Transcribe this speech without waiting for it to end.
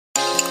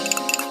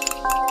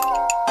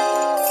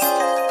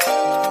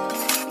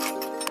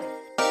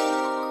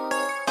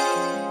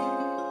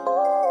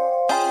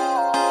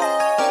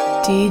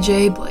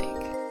DJ Blake.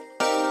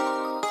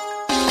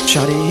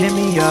 Shawty hit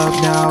me up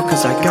now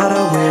cause I got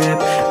a whip.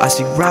 I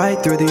see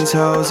right through these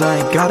hoes, I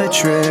ain't got a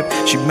trip.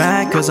 She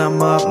mad cause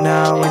I'm up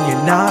now and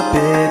you're not,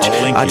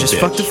 bitch. I just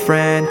fucked a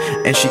friend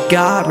and she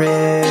got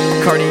rich.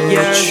 Cartier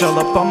all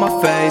up on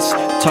my face.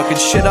 Talking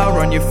shit, I'll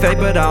run your fade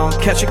but I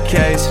don't catch a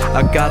case.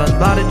 I got a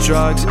lot of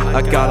drugs,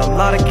 I got a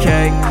lot of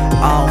cake.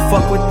 I don't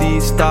fuck with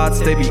these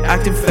thoughts, they be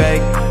acting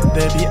fake.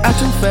 They be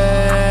acting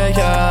fake,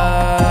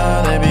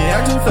 yeah. They be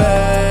acting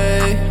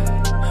fake.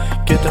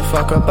 Get the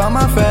fuck up out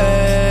my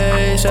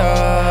face,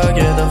 yeah.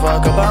 Get the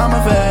fuck up out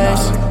my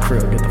face. Nah, for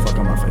real, get the fuck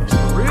out my face.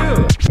 For real.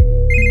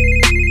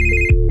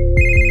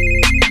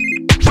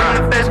 When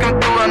the face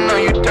come through, I know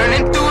you turn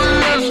into a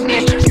little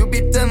snitch. You be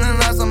telling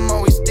lies, I'm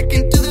always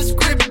sticking to the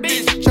script,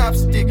 bitch.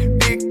 Chopstick,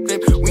 big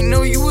clip, we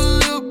know you a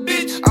little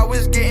bitch. I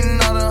was getting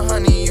all the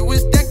honey, you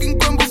was stacking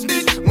crumble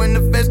sticks. When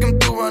the face come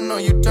through, I know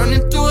you turn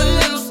into a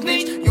little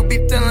snitch. You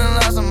be telling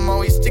lies, I'm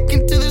always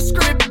sticking to the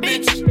script,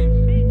 bitch.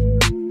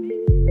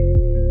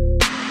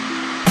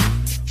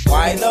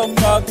 Why the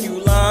fuck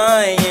you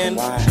lying?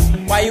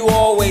 Why you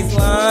always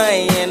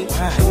lying?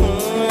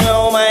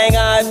 Oh my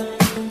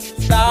god,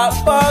 stop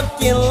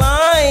fucking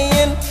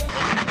lying.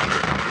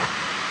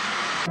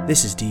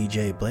 This is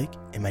DJ Blake,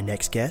 and my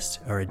next guests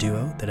are a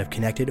duo that have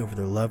connected over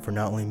their love for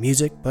not only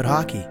music, but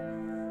hockey.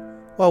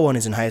 While one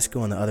is in high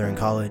school and the other in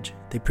college,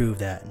 they prove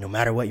that no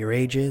matter what your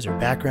age is or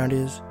background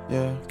is,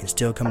 you can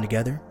still come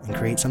together and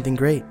create something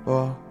great.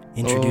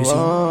 Introducing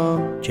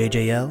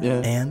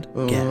JJL and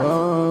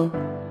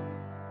Gav.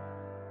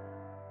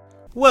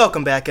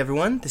 Welcome back,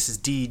 everyone. This is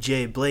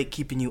DJ Blake,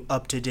 keeping you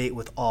up to date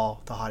with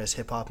all the hottest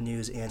hip-hop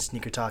news and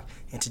sneaker talk.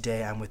 And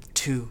today I'm with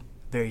two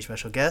very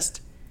special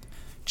guests.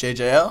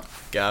 JJL,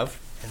 Gav.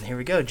 And here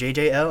we go,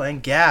 JJL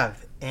and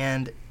Gav.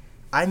 And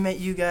I met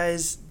you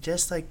guys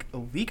just like a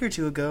week or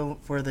two ago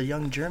for the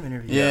Young Germ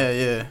interview.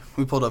 Yeah.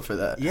 We pulled up for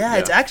that. Yeah,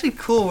 it's actually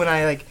cool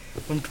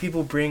when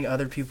people bring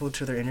other people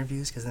to their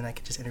interviews, because then I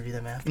can just interview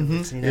them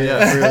afterwards. Mm-hmm. You know?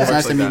 Yeah, it's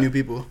nice to meet new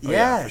people.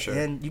 Yeah, for sure.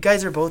 And you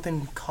guys are both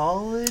in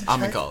college?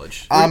 I'm in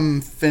college.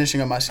 I'm finishing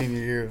up my senior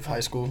year of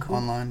high school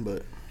online,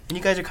 but... And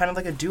you guys are kind of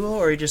like a duo,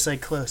 or are you just like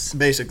close?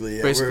 Basically,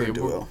 yeah, we're a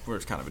duo. We're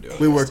kind of a duo.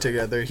 We work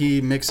together.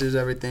 He mixes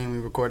everything. We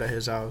record at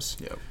his house.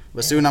 Yep.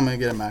 But soon I'm going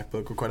to get a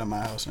MacBook, record at my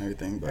house and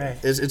everything. But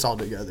it's all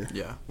together.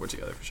 Yeah, we're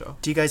together for sure.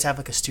 Do you guys have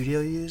like a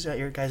studio you use at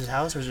your guys'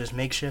 house, or is it just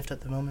makeshift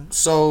at the moment?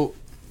 So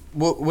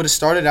what it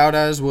started out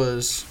as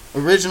was,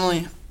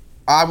 originally,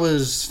 it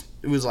was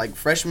like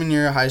freshman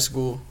year of high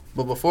school.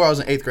 But before I was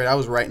in 8th grade, I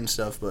was writing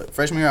stuff. But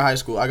freshman year of high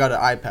school, I got an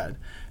iPad.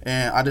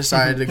 And I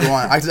decided to go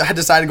on. I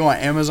decided to go on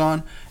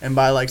Amazon and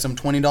buy like some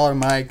 $20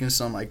 mic and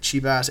some like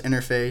cheap ass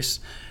interface.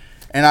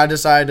 And I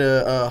decided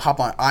to hop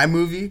on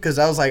iMovie because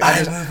I was like,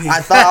 I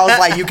thought I was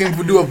like, you can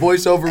do a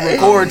voiceover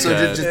record,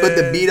 so just put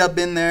the beat up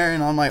in there.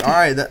 And I'm like, all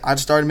right.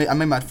 I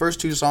made my first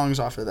 2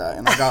 songs off of that,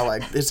 and I got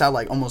like, it's at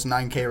like almost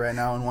 9K right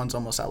now, and one's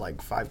almost at like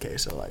 5K.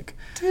 So like,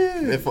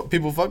 if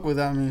people fuck with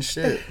that, I mean,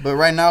 shit. But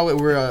right now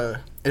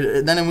we're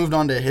then it moved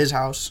on to his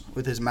house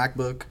with his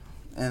MacBook,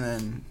 and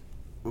then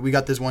we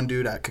got this one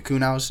dude at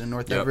Cocoon House in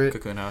North Everett.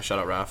 Cocoon House. Shout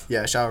out Raph.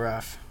 Yeah, shout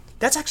out Raph.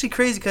 That's actually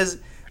crazy because,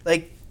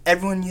 like,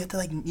 everyone, you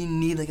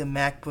need, like, a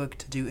MacBook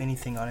to do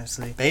anything,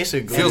 honestly.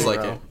 Basically. Feels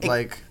like it.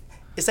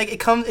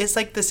 It's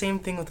like the same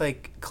thing with,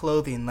 like,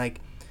 clothing.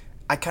 Like,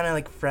 I kind of,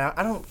 like, frown.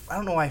 I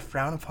don't know why I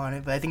frown upon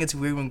it, but I think it's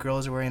weird when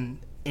girls are wearing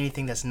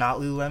anything that's not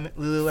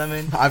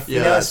Lululemon. I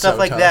feel that stuff so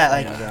like tough.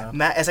 that.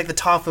 Like, it's like the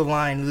top of the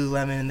line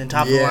Lululemon, and then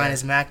top of the line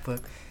is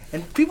MacBook.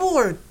 And people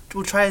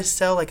will try to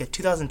sell like a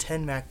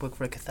 2010 MacBook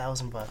for like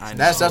 $1,000.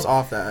 That's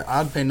off that.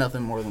 I'd pay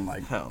nothing more than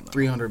like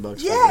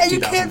 $300. Yeah, and you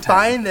can't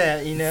find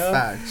that, you know.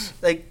 Facts.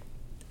 Like,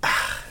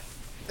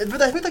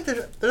 but I think like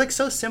they're like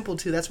so simple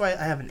too. That's why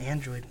I have an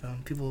Android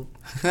phone. People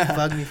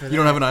bug me for that. You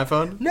don't have an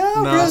iPhone?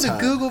 No, bro, it's a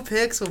Google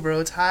Pixel, bro.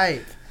 It's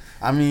hype.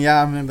 I mean,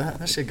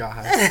 that shit got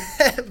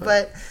hype.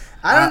 But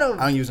I don't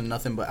know. I don't use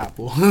nothing but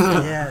Apple.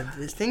 Yeah,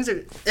 things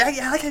are. I like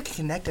how you can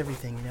connect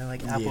everything, you know,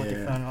 like Apple with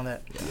your phone and all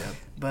that. Yeah.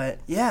 But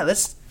yeah,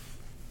 this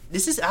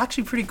is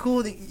actually pretty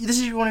cool. This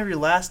is one of your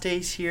last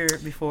days here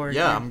before.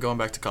 Yeah, I'm going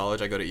back to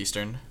college. I go to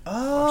Eastern.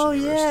 Oh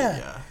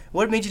yeah.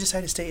 What made you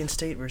decide to stay in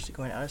state versus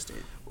going out of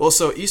state? Well,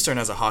 so Eastern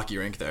has a hockey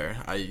rink there.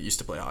 I used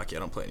to play hockey. I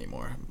don't play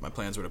anymore. My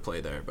plans were to play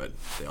there, but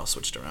they all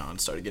switched around.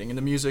 Started getting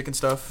into music and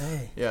stuff.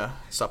 Hey. Yeah,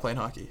 stopped playing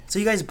hockey. So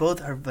you guys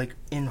both are like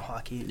in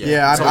hockey.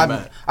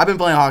 Yeah, I've been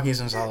playing hockey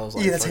since I was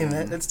like. Yeah, that's how you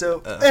met. That's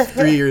dope.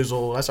 3 years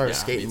old. I started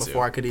skating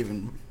before I could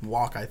even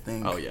walk, I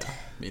think. Oh yeah,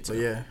 me too.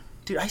 But yeah.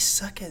 Dude, I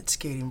suck at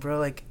skating, bro.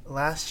 Like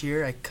last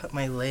year, I cut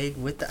my leg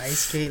with the ice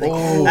skate.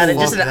 Like,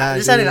 just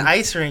at an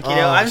ice rink, you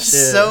know. I'm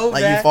so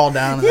bad. Like you fall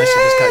down and that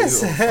shit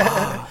just cut you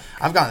off.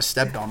 I've gotten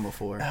stepped on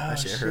before. That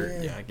shit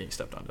hurt. Yeah, getting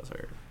stepped on does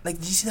hurt. Like,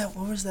 did you see that?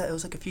 What was that? It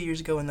was like a few years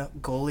ago when the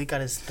goalie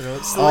got his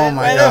throat slit. Oh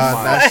my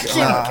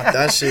god,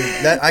 that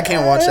shit. I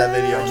can't watch that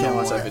video. I can't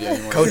watch that video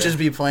anymore. Coaches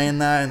be playing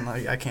that, and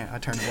like I can't. I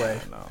turn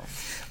away. No.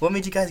 What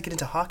made you guys get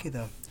into hockey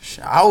though?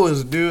 I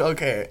was, dude.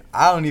 Okay,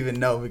 I don't even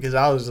know because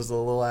I was just a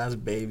little ass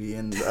baby,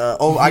 and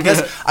I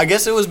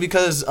guess it was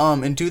because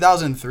in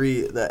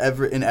 2003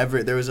 in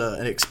Everett there was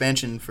an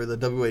expansion for the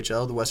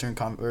WHL,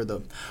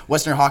 the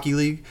Western Hockey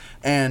League,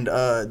 and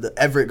the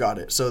Everett got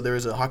it. So there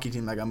was a hockey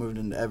team that got moved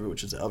into Everett,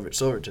 which is the Everett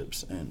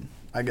Silvertips, and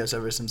I guess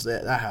ever since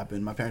that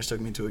happened, my parents took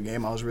me to a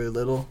game. I was really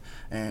little,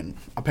 and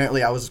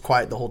apparently I was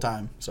quiet the whole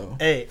time. So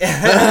Hey.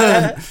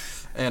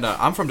 And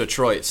I'm from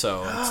Detroit,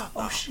 so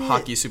shit.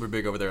 hockey's super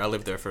big over there. I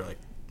lived there for like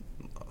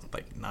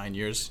 9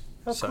 years.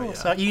 Oh, So cool. yeah.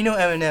 So you know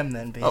Eminem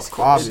then, basically. Of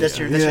course. That's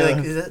your Yeah.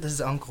 like this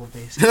is uncle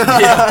basically.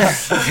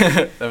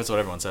 That's what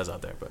everyone says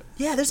out there, but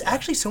Yeah, there's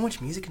actually so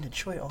much music in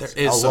Detroit also.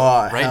 there is A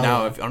lot, right hell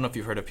now. yeah. I don't know if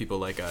you've heard of people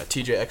like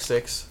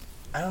TJX6.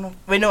 I don't know.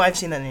 Wait, no, I've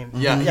seen that name.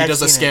 Yeah, he I've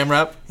does a seen it. scam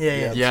rap.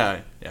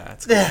 Yeah. Yeah.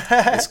 It's cool.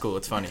 It's cool.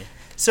 It's funny.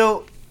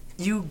 So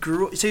you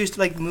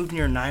like moved when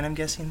you were 9, I'm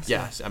guessing? So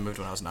Yeah, I moved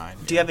when I was 9.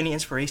 Do you have any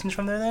inspirations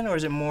from there then, or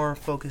is it more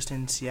focused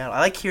in Seattle? I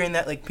like hearing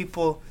that like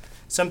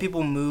some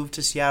people move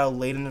to Seattle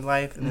late in their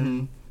life, and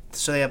then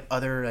so they have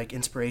other like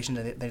inspirations.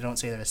 They don't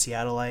say they're a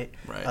Seattleite.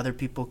 Right. Other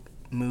people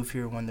move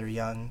here when they're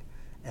young,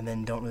 and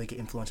then don't really get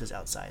influences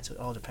outside. So it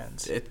all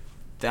depends.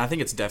 I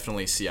think it's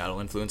definitely Seattle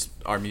influenced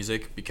our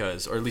music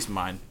or at least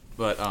mine.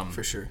 But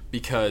for sure.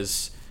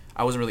 because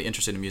I wasn't really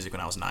interested in music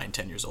when I was 9,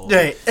 10 years old.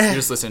 Right. You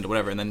just listened to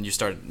whatever, and then you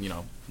start,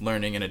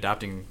 learning and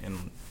adapting.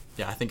 And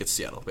yeah, I think it's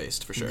Seattle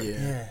based for sure.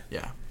 Yeah.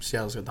 Yeah.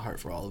 Seattle's got the heart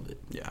for all of it.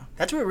 Yeah.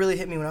 That's what really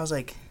hit me when I was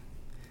like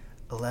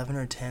 11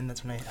 or 10.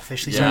 That's when I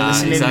officially Yeah,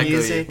 started listening exactly. to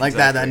music. Like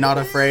that Not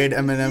Afraid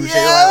Eminem shit.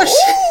 Yeah, Like,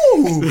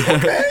 ooh,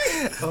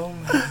 okay. Oh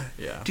my.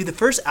 Yeah. Dude, the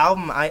first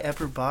album I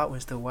ever bought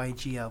was the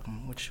YG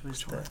album, which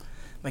was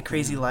My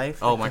Crazy Life.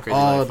 Oh, My Crazy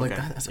Oh, Life. like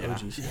Okay. that's yeah.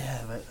 OG shit.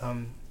 Yeah, but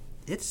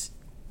it's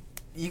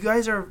you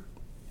guys are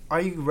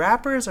you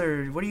rappers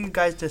or what do you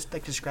guys just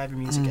like describe your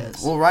music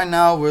as? Well, right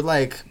now we're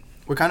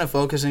kind of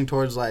focusing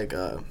towards like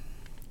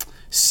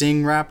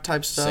sing rap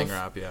type stuff. Sing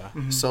rap, yeah.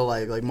 So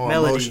like more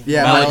Melody. emotion.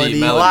 Yeah, Melody.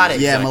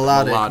 Melodic. Yeah, Exactly.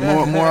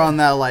 melodic. More on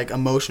that like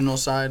emotional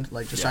side,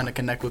 like just Yeah. trying to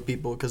connect with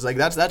people, because like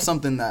that's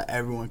something that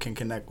everyone can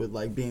connect with,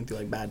 like being through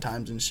like bad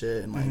times and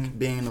shit, and like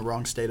being in the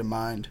wrong state of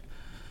mind,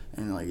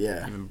 and like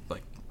Even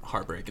like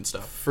heartbreak and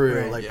stuff. for real,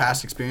 Right. like Yeah.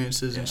 past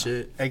experiences and Yeah.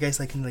 shit. Are you guys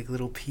liking like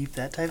Little Peep,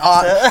 that type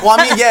of stuff? Well,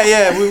 I mean,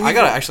 yeah. I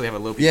gotta actually have a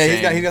little. Yeah,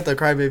 chain. he got the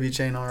crybaby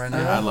chain on right now.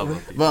 Yeah, I love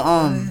it. But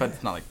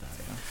But not like that.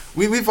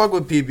 Yeah. we fuck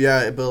with Peep,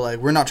 yeah, but like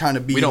we're not trying to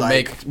be We don't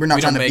like make we're not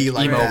we trying don't to be make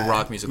like emo that.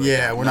 rock music. Like Yeah,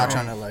 that. we're not No.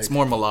 trying to like. It's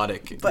more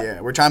melodic.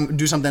 Yeah, we're trying to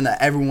do something that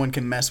everyone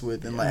can mess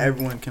with, and like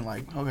everyone can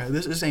like, okay,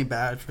 this ain't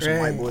bad for some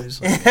Right. white boys.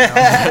 Like,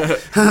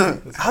 you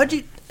know?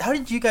 How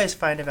did you guys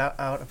find out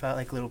about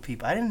like Little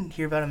Peep? I didn't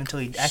hear about him until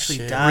he actually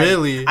Shit. died.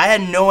 Really? I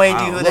had no idea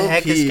Wow. who the Lil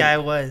heck this Peep. guy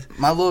was.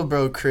 My little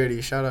bro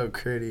Critty, shout out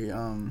Critty.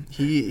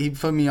 He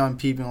put me on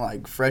Peep in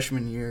like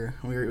freshman year.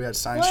 We had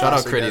science. Shout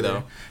out class Critty together.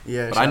 though.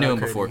 Yeah, But shout I knew out him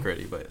before Critty.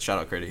 Critty. But shout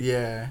out Critty.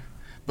 Yeah,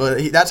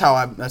 but that's how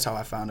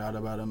I found out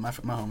about him. My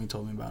homie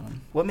told me about him.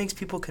 What makes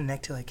people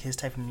connect to like his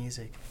type of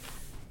music?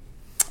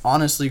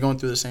 Honestly, going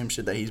through the same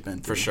shit that he's been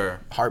through. For sure.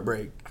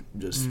 Heartbreak,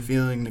 just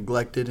feeling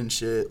neglected and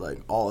shit, like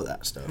all of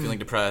that stuff. Feeling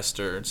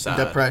depressed or sad.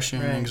 Depression,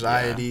 Right.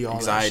 anxiety, Yeah. all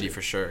Anxiety that shit.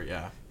 for sure.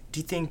 Yeah. Do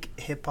you think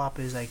hip hop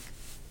is like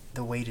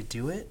the way to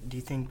do it? Do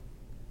you think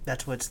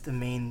that's what's the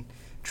main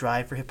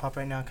drive for hip hop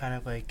right now, kind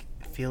of like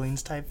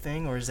feelings type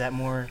thing, or is that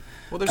more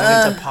Well, there's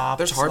into pop?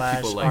 there's hard slash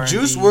people like R&B?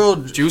 Juice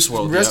WRLD. Juice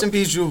WRLD, Rest yep. in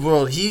peace, Juice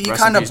WRLD. He Rest in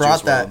kind of peace, brought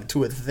Juice that WRLD.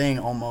 to a thing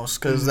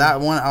almost, because that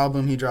one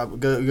album he dropped,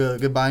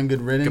 Goodbye and Good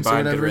Riddance, Goodbye or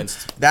and Good whatever.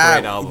 Riddance. Great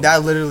That album.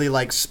 that literally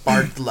like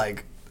sparked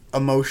like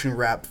emotion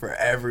rap for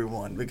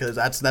everyone, because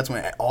that's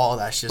when all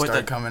that shit But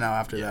started that- coming out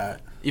after yeah.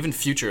 that. Even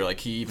Future, like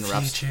he even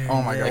raps Future,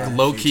 Oh my yeah. god, like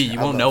low key. Future. You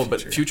I won't love know,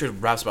 but Future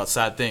raps about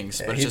sad things,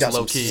 Yeah, but he it's got just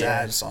low some key.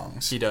 sad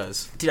songs. He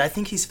does. Dude, I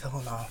think he's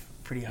falling off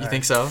pretty hard. You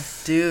think so?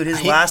 Dude, his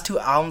He- last 2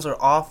 albums are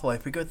awful. I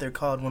forget what they're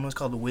called. One was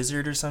called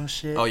Wizard or some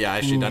shit. Oh yeah, I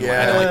actually done. I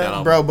Yeah, didn't like that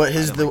album. bro, but I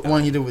his didn't the like that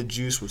one he album. did with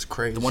Juice was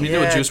crazy. The one he Yeah,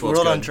 did with Juice WRLD's World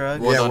good. on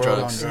Drugs. World yeah, on World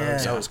Drugs. on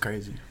Drugs. Yeah. That was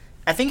crazy.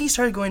 I think he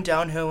started going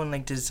downhill when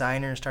like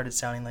Designer started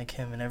sounding like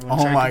him, and everyone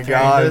Oh started my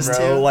comparing god, those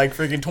bro! two. Like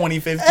freaking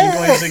 2015,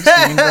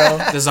 2016,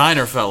 bro.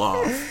 Designer fell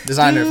off.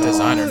 Designer Dude. fell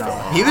Designer off. fell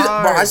off. He was, bro.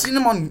 I Hard. seen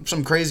him on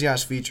some crazy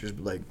ass features,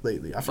 like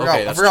lately. I forgot.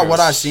 Okay, I that's forgot true. what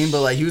I seen,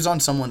 but like he was on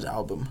someone's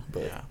album.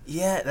 But Yeah.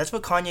 Yeah, that's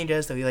what Kanye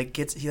does though. He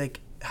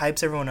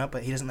hypes everyone up,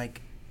 but he doesn't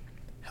like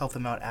help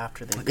them out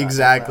after they got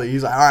exactly, it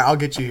he's like, all right, I'll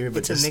get you here, but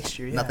It's a just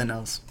mixture, yeah. nothing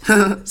else.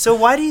 out. So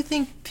why do you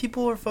think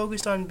people are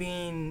focused on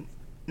being?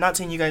 Not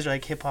saying you guys are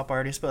like hip hop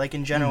artists, but like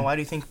in general, why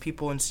do you think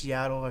people in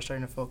Seattle are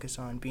starting to focus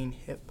on being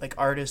hip, like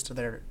artists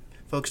that are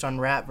focused on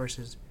rap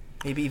versus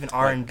maybe even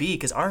R&B?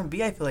 Because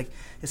R&B, I feel like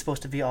is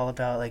supposed to be all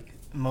about like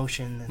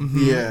emotion. And,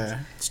 Yeah,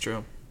 It's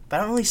true. But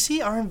I don't really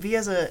see R&B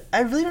as a. I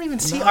really don't even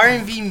see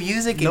R&B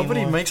music Nobody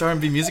anymore. makes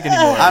R&B music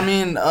anymore. I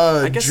mean,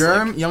 guess,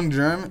 Germ, like- Young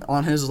Germ,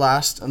 on his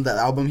last the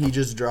album he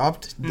just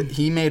dropped,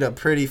 he made a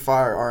pretty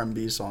fire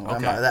R&B song.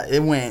 Okay. It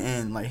went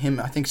in like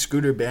him. I think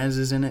Scooter Bands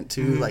is in it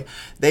too. Like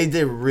they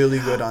did really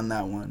good on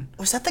that one.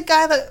 Was that the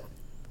guy that?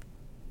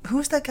 Who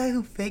was that guy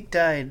who fake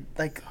died?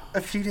 Like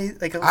a few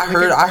days. Like I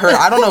heard.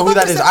 I don't know who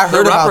that is. I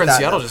heard The rapper about in that.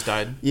 Seattle just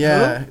died.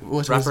 Yeah.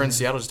 What's his Rapper in name?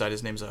 Seattle just died.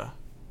 His name's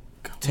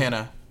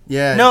Tana.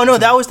 Yeah. No,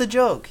 that was the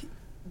joke.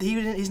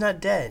 He's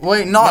not dead.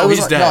 Wait, no, No, it was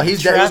he's like, dead. no,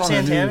 he's dead. It was Trav on the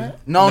Santana? news.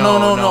 No.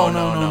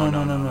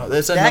 No.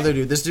 That's another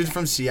dude. This dude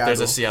from Seattle.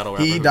 There's a Seattle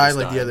rapper He who died just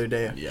like the died. other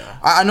day. Yeah.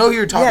 I know who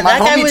you're talking. Yeah, My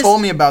that guy homie was-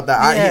 told me about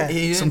that. Yeah.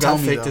 He didn't Some tell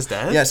guy me faked though. his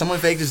death? Yeah, someone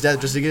faked his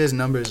death just to get his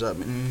numbers up,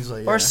 and he's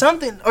like, Or yeah.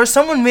 something. Or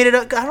someone made it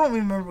up. I don't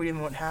remember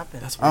even what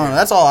happened. That's I don't know. weird.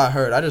 That's all I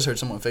heard. I just heard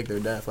someone fake their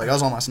death. Like I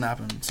was on my Snap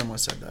and someone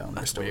said that on their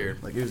That's story.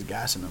 weird. Like he was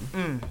gassing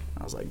them.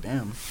 I was like,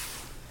 damn.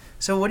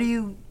 So what do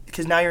you?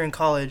 Because now you're in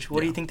college. What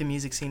do you Yeah. think the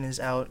music scene is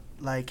out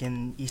like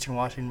in Eastern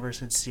Washington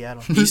versus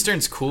Seattle?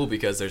 Eastern's cool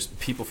because there's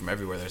people from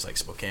everywhere. There's like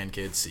Spokane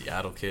kids,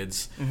 Seattle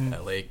kids, Mm-hmm.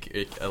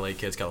 LA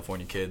kids,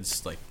 California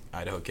kids, like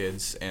Idaho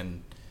kids,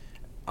 and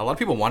a lot of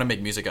people want to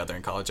make music out there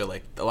in college. They're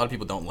like, a lot of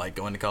people don't like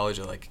going to college.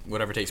 They're like,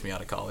 whatever takes me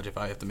out of college. If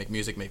I have to make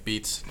music, make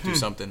beats, do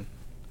something.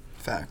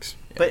 Facts.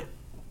 Yeah. But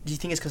do you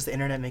think it's because the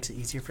internet makes it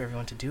easier for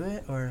everyone to do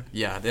it, or?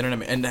 Yeah, the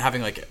internet and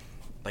having like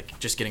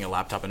just getting a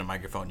laptop and a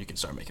microphone, you can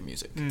start making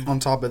music. On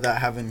top of that,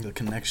 having the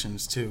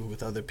connections too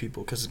with other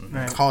people, because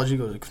Right. college you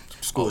go to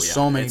school Oh, with yeah.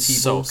 so many It's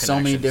people, so so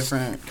many connections.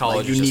 different College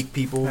like, is unique just-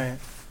 people. Right.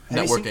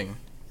 Networking.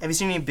 Have you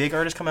seen any big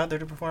artists come out there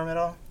to perform at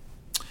all?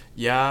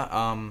 Yeah,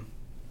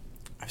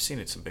 I've seen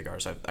it some big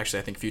artists.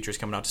 I think Future's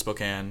coming out to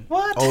Spokane.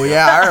 What? Oh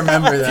yeah, I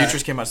remember that.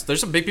 Future's came out. There's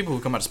some big people who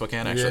come out to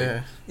Spokane actually.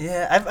 Yeah.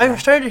 Yeah, I've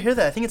started to hear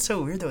that. I think it's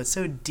so weird though. It's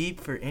so deep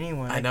for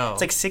anyone. I Like, know.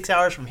 It's like 6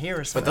 hours from here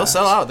or something. But they'll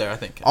sell out there, I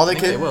think. All the I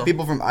think they kids, will.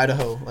 people from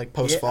Idaho, like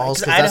Post Yeah, Falls,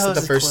 'cause because that's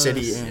Idaho's the first close.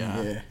 city in.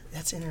 Yeah. Yeah.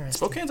 That's interesting.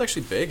 Spokane's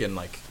actually big and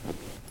like,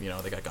 they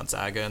got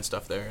Gonzaga and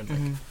stuff there, and like,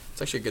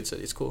 it's actually a good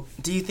city. It's cool.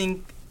 Do you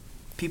think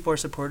people are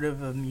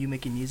supportive of you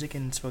making music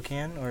in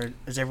Spokane, or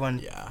is everyone?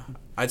 Yeah,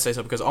 I'd say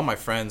so because all my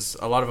friends,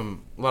 a lot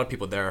of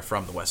people there are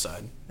from the West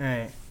Side.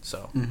 Right.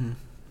 So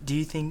Do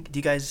you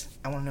guys?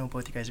 I want to know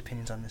both you guys'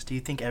 opinions on this. Do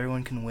you think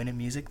everyone can win in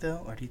music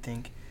though, or do you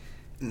think?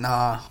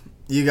 Nah,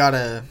 you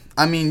gotta.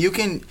 I mean, you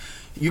can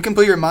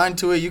put your mind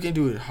to it. You can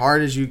do it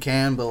hard as you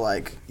can, but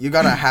like you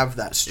gotta have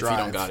that strive.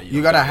 don't got it, you you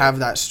don't gotta got have it.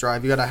 that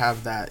strive. You gotta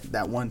have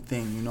that one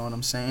thing. You know what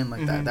I'm saying?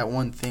 Like that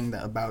one thing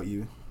that about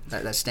you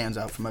that stands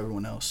out from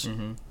everyone else.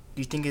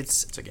 Do you think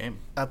it's it's a game.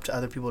 up to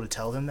other people to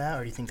tell them that,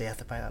 or do you think they have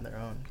to find out on their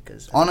own?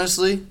 Because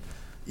Honestly,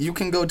 you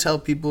can go tell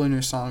people in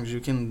your songs.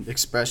 You can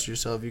express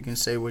yourself. You can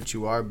say what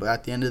you are. But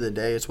at the end of the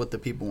day, it's what the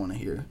people want to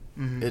hear.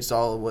 It's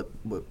all what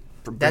brings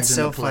that's in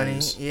so the funny.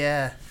 plays.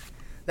 Yeah,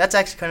 that's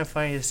actually kind of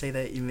funny to say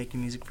that you're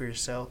making music for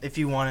yourself. If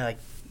you want to like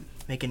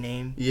make a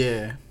name,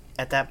 Yeah,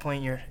 at that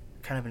point you're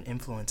kind of an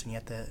influence, and you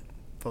have to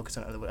focus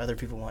on what other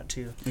people want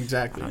too.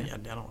 exactly. I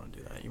don't want to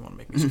do that. You want to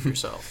make music for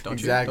yourself, don't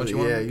Exactly. you?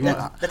 Don't you Yeah, want you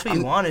want. That's what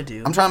you want to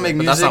do. I'm trying to make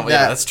But music that's not-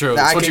 yeah, that's true. that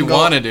That's I what can you go-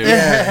 wanna do. Yeah,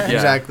 Yeah.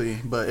 exactly.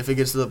 But if it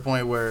gets to the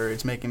point where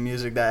it's making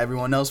music that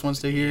everyone else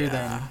wants to hear,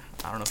 then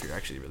I don't know if you're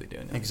actually really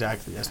doing it.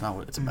 exactly, that's not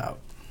what it's about.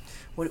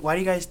 Why do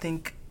you guys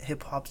think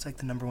hip hop's like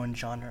the #1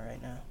 genre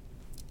right now?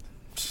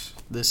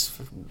 This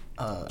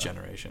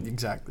Generation.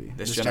 exactly.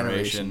 This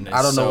generation is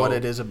I don't know what so-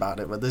 it is about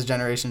it, but this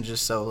generation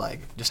just so like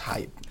just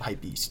hype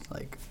beast.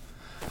 Like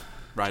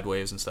Ride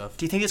waves and stuff.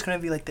 Do you think it's gonna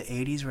be like the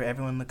 '80s, where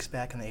everyone looks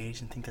back in the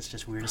 '80s and think that's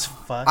just weird as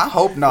fuck? I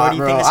hope Or not, do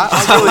you bro. think it's I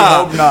just- really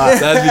hope not.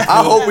 That'd be I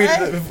cool.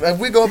 hope if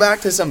we go back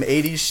to some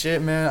 '80s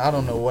shit, man. I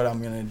don't know what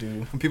I'm gonna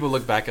do. When people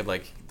look back at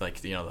like the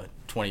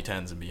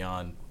 2010s and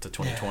beyond to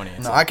 2020,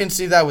 it's No, like, I can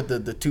see that with the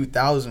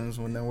 2000s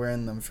when they're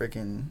wearing them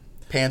freaking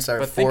pants that are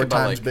But think 4 about,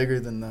 times like- bigger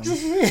than them.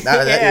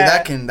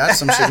 Yeah. That's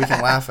some shit we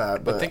can laugh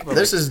at. But think about,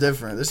 this like, is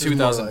different. This is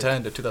more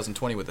 2010 to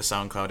 2020 with the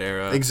SoundCloud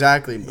era. like,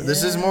 exactly. But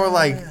this is more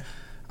like Yeah.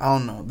 I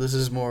don't know. This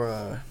is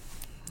more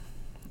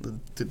the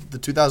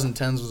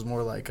 2010s was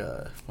more like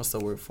what's the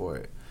word for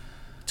it?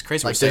 It's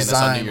crazy we're Like saying this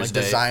on New design, Year's like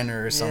Day.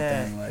 designer or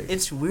something. Yeah. Like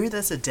It's weird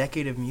that's a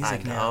decade of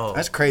music I now. know.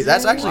 that's crazy.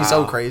 That's actually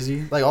so Wow.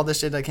 crazy. Like all this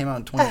shit that came out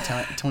in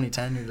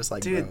 2010, you're just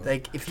like, Dude, bro.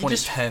 like if you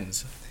just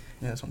 2010s.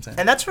 Yeah, that's what I'm saying.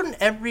 and that's when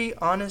every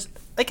honest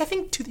like I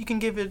think you can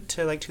give it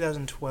to like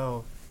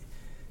 2012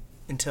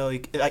 until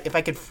like if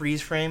I could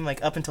freeze frame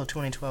like up until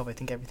 2012 I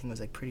think everything was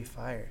like pretty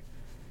fire.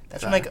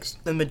 That's when like Facts.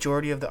 the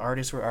majority of the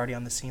artists were already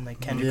on the scene, like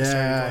Kendrick Yeah,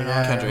 started going yeah.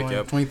 on. Kendrick, everyone.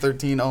 yep.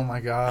 2013. Oh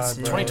my god, That's-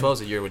 bro. 2012 is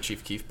the year when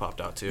Chief Keef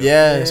popped out too.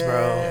 Yes, bro.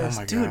 Oh Yes,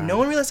 my dude, god. no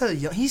one realized how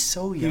young he's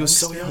so young. He was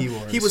so still.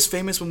 young. He was.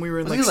 famous when we were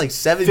in I think he was like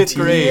 17. 5th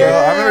grade. Bro. I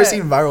Yeah. remember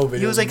seeing viral videos.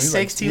 He was like when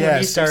 16 yeah, when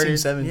he 16, started.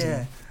 17.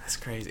 Yeah. That's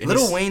crazy. And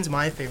Little he's- Wayne's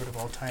my favorite of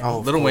all time. Oh,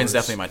 Little of Wayne's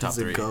course. definitely my top He's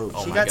the 3. goat.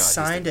 Oh he my got God, he's the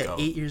signed at goat.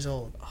 8 years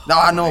old. No,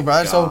 I know, bro.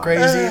 That's so God.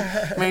 crazy.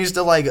 Man, he used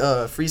to like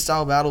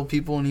freestyle battle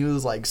people, and he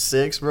was like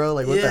 6, bro.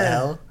 Like what the Yeah.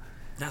 hell?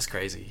 That's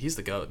crazy. He's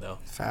the goat though.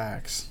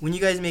 Facts. When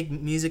you guys make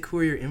music, who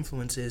are your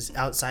influences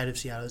outside of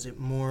Seattle? Is it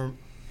more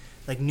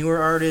like newer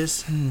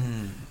artists,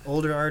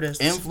 older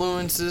artists?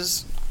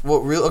 Influences. What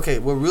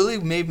really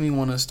made me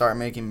want to start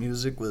making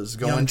music was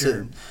going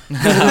to.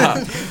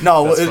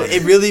 No, That's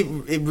it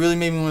funny. really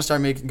made me want to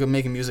start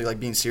making music. Like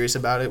being serious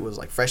about it was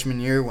like freshman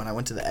year when I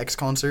went to the X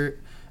concert,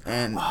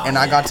 and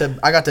I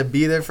got to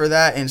be there for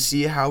that and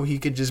see how he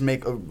could just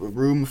make a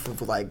room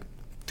for like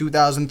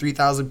 2,000,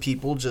 3,000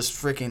 people just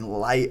freaking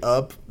light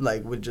up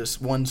like with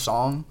just one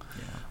song,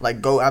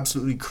 like go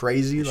absolutely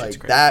crazy. Like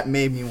crazy. that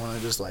made me want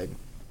to just like,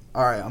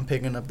 all right, I'm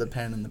picking up the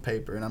pen and the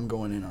paper and I'm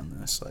going in on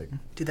this. Like,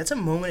 Dude, that's a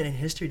moment in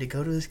history to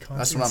go to this concert.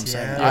 that's what I'm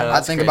saying. Yeah. I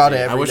that's think about it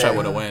crazy. every I wish day. I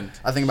would have went.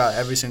 I think about it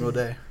every single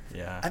day.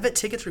 Yeah. I bet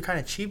tickets were kind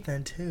of cheap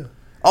then too.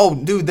 Oh,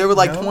 dude, they were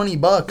like No?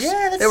 $20. Yeah,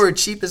 that's- they were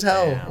cheap as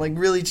hell, Damn. like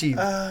really cheap.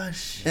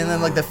 Shit. And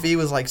then like the fee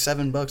was like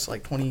 $7,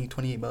 like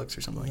 28 bucks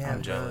or something like Yeah, that.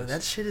 bro, jealous.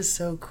 that shit is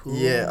so cool.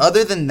 Yeah.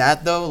 Other than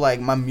that though, like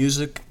my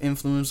music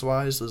influence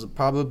wise was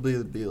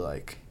probably be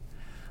like,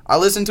 I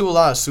listened to a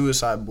lot of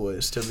Suicide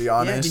Boys, to be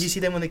honest. Yeah, did you see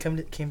them when they came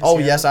to Oh Seattle?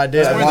 yes, I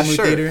did. I was At wearing the Wamu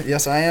shirt. Theater.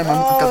 Yes, I am. I've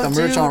got the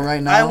merch dude, on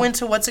right now. I went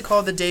to what's it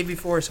called the day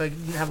before, so I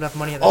didn't have enough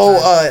money at the Oh,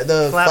 time.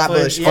 the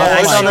Flatbush. Yeah,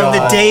 I Oh saw my them the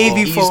God. day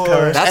East before.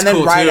 Coast. That's and then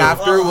cool, right too.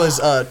 after was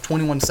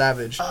 21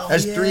 Savage. Oh,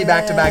 That's 3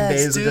 back-to-back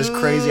days of just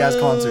crazy ass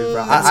concerts,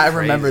 bro. That's I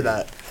remember crazy.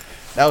 that.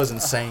 That was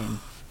insane.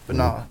 But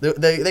no,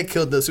 they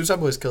killed the Suicide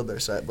Boys killed their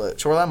set. But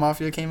Shoreline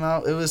Mafia came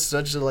out. It was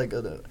such a like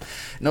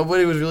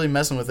nobody was really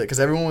messing with it because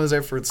everyone was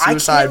there for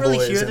Suicide really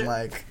Boys hear and their-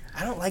 like.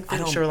 I don't like I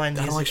the don't- Shoreline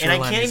I music, don't like and I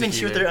Shoreline can't even music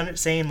hear what either. they're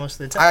saying most of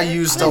the time. I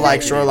used to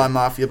like Shoreline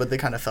Mafia, but they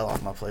kind of fell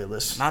off my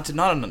playlist. Not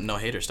on no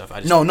hater stuff. I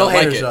just No don't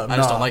hater like it. stuff, I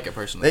just no. don't like it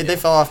personally. They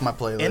fell off my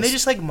playlist. And they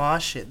just like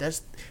mosh shit.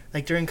 That's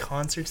like during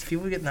concerts,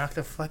 people get knocked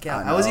the fuck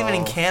out. I I was even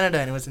in know. Canada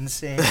and it was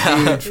insane. Dude,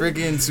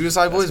 freaking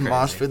Suicide Boys crazy.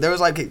 mosh pit. There was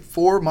like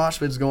 4 mosh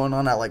pits going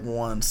on at like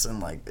once, and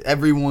like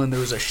everyone there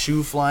was a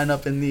shoe flying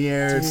up in the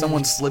air, Dude.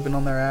 someone slipping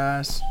on their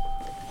ass.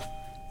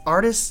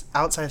 Artists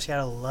outside of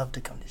Seattle love to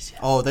come to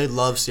Seattle. Oh, they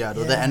love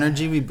Seattle. The Yeah.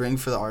 energy we bring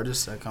for the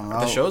artists that come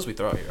out. The shows we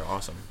throw out here are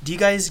awesome. Do you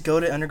guys go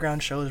to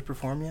underground shows or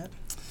perform yet?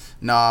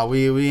 Nah,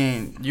 we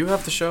ain't. You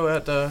have the show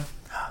at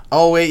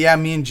Oh wait, yeah,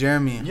 me and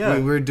Jeremy. Yeah.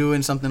 We're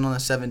doing something on the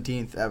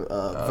 17th at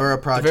Vera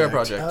Project. Vera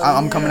Project. Oh,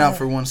 I'm coming out yeah.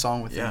 for one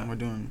song with Yeah. him. We're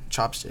doing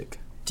Chopstick.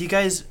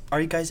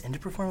 Are you guys into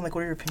performing? Like,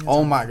 what are your opinions?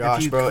 Oh on my it?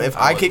 gosh, you bro! could- If I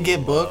I would could get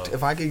love-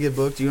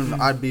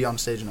 booked, I'd be on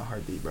stage in a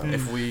heartbeat, bro.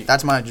 If we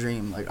That's my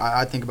dream. Like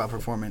I think about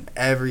performing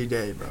every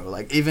day, bro.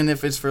 Like even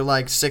if it's for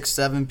like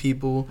 6-7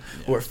 people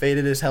who are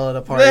faded as hell at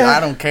a party, I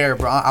don't care,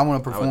 bro. I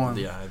want to I perform. would,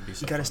 yeah, it'd be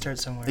so you gotta fun. start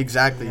somewhere.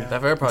 Exactly. Yeah. That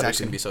Vera Project's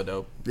Exactly. gonna be so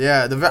dope.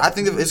 Yeah, I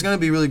think it's gonna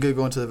be really good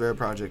going to the Vera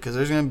Project because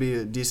there's gonna be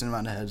a decent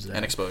amount of heads there.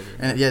 And exposure.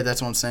 And yeah,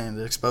 that's what I'm saying.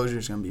 The exposure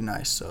is gonna be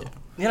nice. So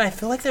Yeah, and I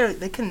feel like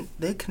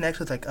they connect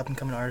with like up and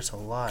coming artists a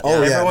lot.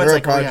 Oh, yeah, everyone's Vera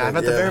like, oh yeah, Project, I'm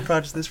at the yeah. Vera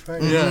Project this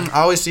Friday. Yeah.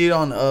 I always see it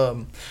on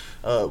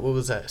what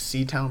was that?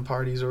 C-Town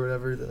parties or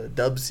whatever. The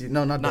Dub C.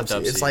 No, not Not Dub C.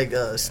 Dub It's C. like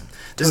Yeah. this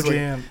Toe like,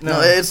 Jam. no,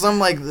 No. it's some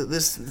like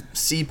this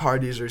C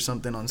parties or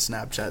something on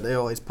Snapchat. They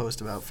always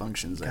post about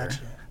functions there,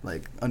 Gotcha.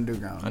 like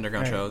underground.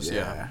 Underground Right. shows,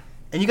 yeah.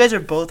 And you guys are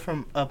both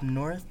from up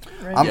north,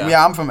 right?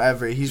 Yeah. I'm from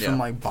Everett. He's from Yeah.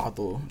 like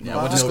Bothell. Yeah,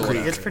 I went to school in Creek.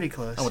 Everett. It's pretty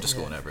close. I went to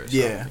school in Everett. So,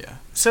 Yeah. yeah.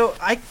 So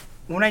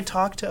when I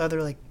talk to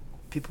other like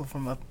people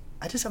from up,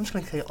 I'm just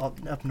gonna say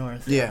up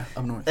north. Yeah,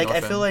 up north. Like I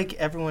North feel End. like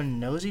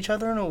everyone knows each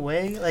other in a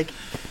way. Like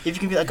if you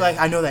can be like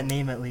I know that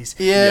name at least.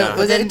 Yeah, Yeah. but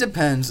But then- it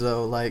depends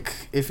though. Like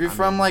if you're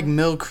from like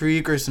Mill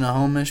Creek or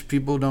Snohomish,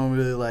 people don't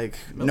really like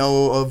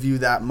know of you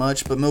that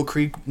much. But Mill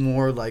Creek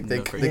more like they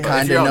Mill Creek. they But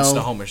kind if you're of out in know.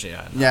 Snohomish,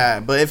 yeah. no. Yeah,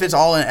 but if it's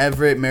all in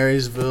Everett,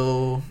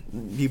 Marysville,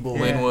 people.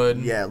 Yeah. Linwood.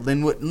 Yeah,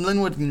 Linwood,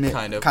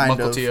 Kind of.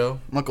 Mukilteo.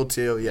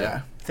 Mukilteo,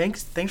 yeah.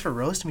 Thanks for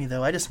roasting me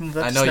though. I just moved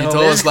up. I to know, you Snohomish.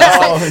 told us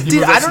last time. You Dude,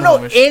 moved up I to don't know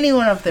Snohomish.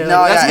 anyone up there.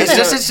 No, Like, yeah,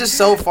 that's it's just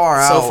so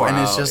far So out, far and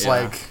it's out, just yeah.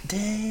 like,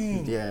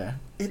 dang. yeah.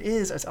 It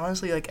is. It's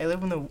honestly like I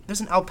live in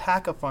there's an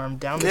alpaca farm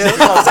down the Yeah, that's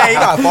what I'm saying. You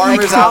got farmers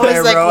Like, I out was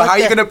there, like, bro. what How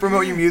you the- gonna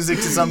promote your music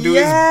to some dude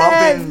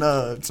Yeah. who's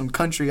bumping some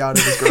country out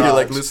of his garage? You're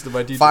like, listen to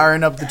my DJ.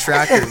 firing up the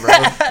tractor, bro.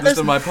 Listen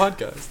to my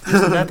podcast.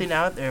 There's nothing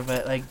out there,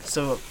 but like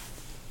so,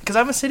 because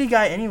I'm a city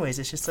guy anyways.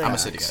 It's just like I'm a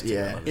city guy. Too. Yeah.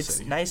 I love the It's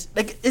city. nice.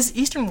 Like is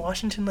Eastern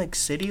Washington like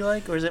city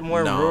like, or is it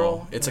more no,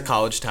 rural? it's a Or-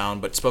 college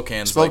town, but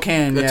Spokane's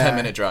Spokane, like a yeah.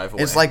 10-minute drive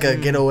away. It's like a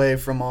getaway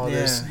from all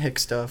this Yeah. hick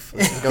stuff.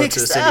 Let's go Hick to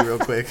the stuff. city real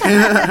quick.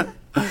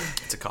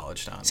 It's a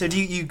college town. So do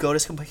you go to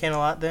Spokane a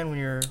lot then when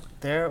you're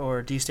there,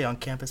 or do you stay on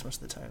campus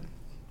most of the time?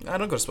 I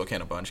don't go to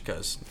Spokane a bunch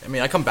because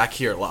I come back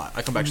here a lot.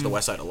 I come back to the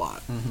west side a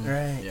lot.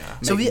 Right. Yeah.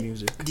 So Making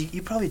music. do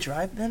you probably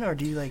drive then, or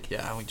do you like?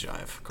 Yeah, we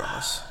drive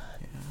across.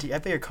 I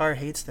bet your car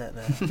hates that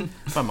then.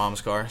 It's my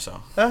mom's car,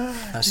 so Ah,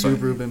 That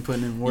Subaru been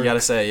putting in work. you gotta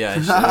say,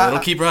 yeah, it'll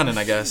keep running,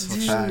 I guess.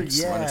 Dude,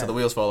 Facts. Run yeah. until the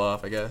wheels fall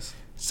off, I guess.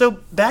 So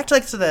back to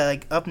the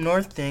like up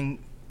north thing.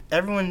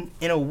 Everyone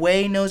in a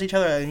way knows each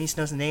other. At least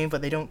knows the name,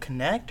 but they don't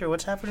connect. Or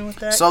what's happening with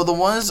that? So the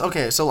ones,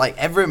 okay, so like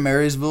Everett,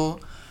 Marysville,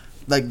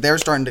 like they're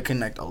starting to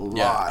connect a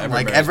lot. Everett,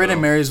 Like Everett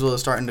and Marysville. Marysville is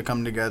starting to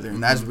come together,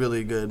 and that's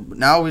really good. But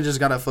now we just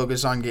gotta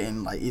focus on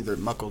getting like either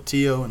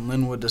Mukilteo and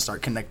Linwood to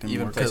start connecting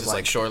Even more. places 'cause,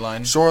 like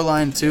Shoreline.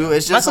 Shoreline too.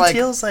 It's just Michael like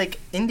Teal's like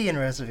Indian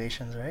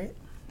reservations, right?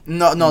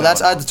 no, No,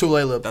 that's no. at the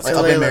Tulalip. That's Like,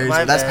 up Tulalip, in my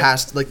Marysville. That's bad.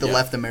 past like the Yeah,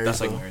 left of That's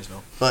Marysville. like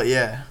Marysville. But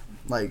yeah,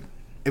 like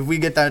if we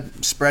get that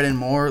spreading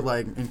more,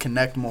 like and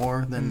connect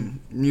more, then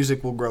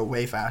music will grow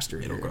way faster.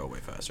 It'll here. grow way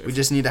faster. We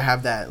just need to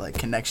have that like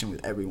connection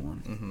with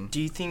everyone. Mm-hmm.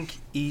 Do you think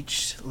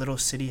each little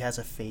city has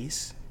a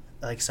face?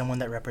 like someone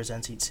that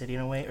represents each city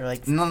in a way, or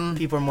like No.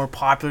 people are more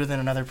popular than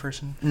another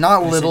person?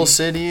 Not in a little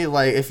city.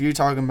 Like if you're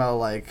talking about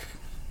like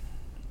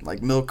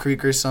Mill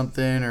Creek or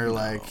something, or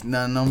like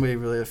nobody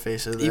really a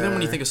face of there. Even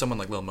when you think of someone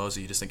like Lil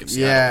Mosey, you just think of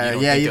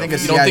Seattle. Yeah, you you think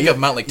of you don't think of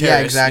Mount Lake Terrace.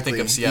 Yeah, exactly. You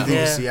think of Seattle. You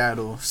think of Yeah.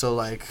 Seattle. So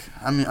like,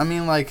 I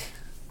mean like,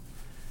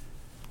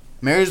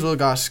 Marysville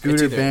got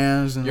scooter either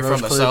bands and you're Rose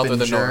from the Clip south or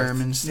and the north.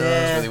 Germ and stuff. Yeah.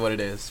 That's really what it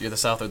is. You're the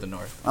south or the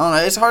north. I don't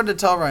know. It's hard to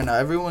tell right now.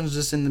 Everyone's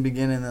just in the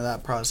beginning of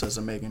that process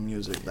of making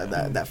music.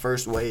 That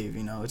first wave,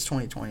 you know. It's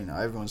 2020 now.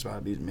 Everyone's about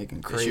to be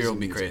making crazy. This year will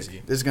be music.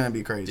 crazy. This is gonna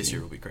be crazy. This year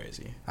will be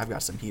crazy. I've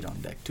got some heat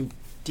on deck too.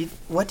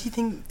 What do you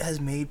think has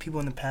made people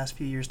in the past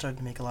few years start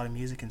to make a lot of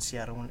music in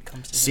Seattle when it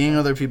comes to Seeing hip-hop?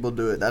 other people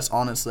do it. That's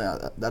honestly.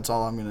 That's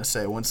all I'm gonna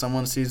say. When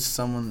someone sees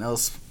someone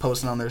else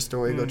posting on their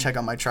story, go check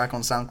out my track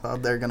on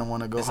SoundCloud. They're gonna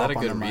want to go. Is hop that a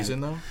on good the mic.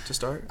 reason though to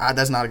start?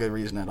 That's not a good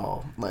reason at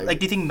all. Like,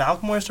 do you think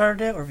Malcolmore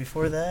started it, or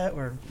before that,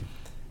 or?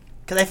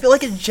 Because I feel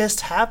like it just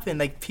happened.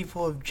 Like,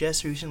 people have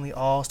just recently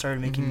all started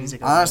making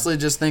music. honestly,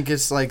 just think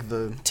it's like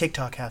the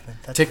TikTok happened.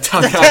 That's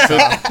TikTok.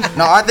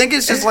 no. I think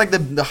it's just like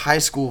the high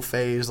school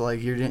phase.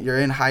 Like you're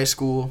in high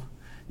school,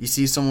 you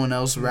see someone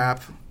else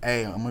rap.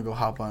 Hey, I'm gonna go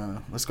hop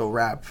on. Let's go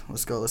rap.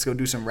 Let's go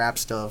do some rap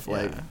stuff. Yeah.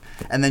 Like,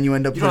 and then you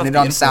end up You don't putting it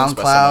have on to be influenced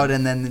by SoundCloud, someone.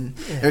 and then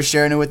they're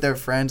sharing it with their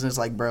friends, and it's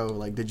like, bro,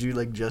 like, did you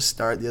like just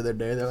start the other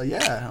day? They're like,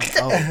 yeah.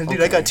 Oh, Dude,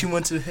 okay. I got 2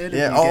 months ahead.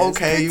 Yeah. Of you Oh,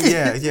 guys.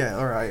 okay. Yeah.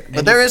 All right.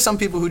 But there is some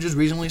people who just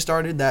recently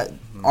started that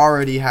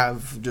already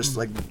have just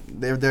like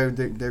they're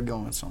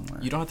going somewhere.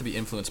 You don't have to be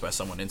influenced by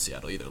someone in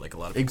Seattle either. Like a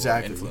lot of people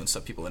Exactly. are influenced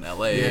by people in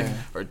LA Yeah.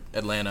 or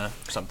Atlanta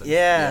or something.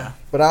 Yeah.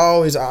 But I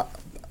always,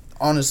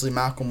 honestly,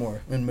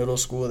 Macklemore in middle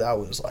school, that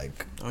was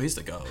like Oh, he's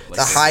the goat. Like,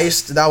 the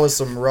heist. That was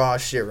some raw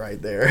shit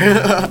right there.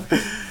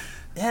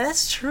 Yeah,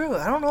 that's true.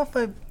 I don't know if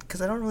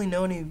because I don't really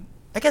know any.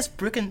 I guess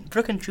Brook and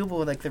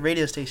Jubal, like the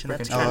radio station. Brook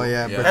That's and kind Oh of,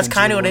 yeah, Yeah. Brook that's and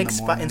kind of what Jubal in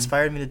the morning.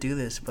 inspired me to do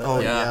this. But Oh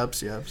like, Yeah.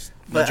 yeps. No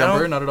But I jumper,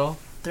 don't- not at all.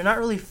 they're not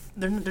really.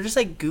 They're just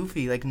like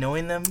goofy. Like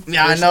knowing them.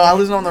 Yeah, I know. I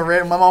listen on the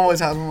radio. My mom always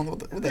has me on. What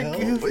the They're hell?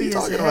 What are goofy you as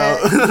talking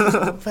heck.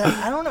 about? But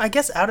I don't know.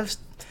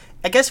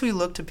 I guess we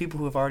look to people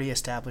who have already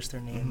established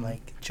their name,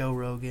 like Joe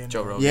Rogan.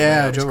 Joe Rogan.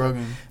 Yeah, Joe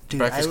Rogan. Dude,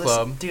 Breakfast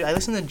Club. Dude, I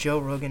listen to Joe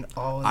Rogan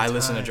all the time. I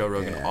listen to Joe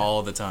Rogan Yeah.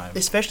 all the time.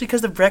 Especially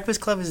because the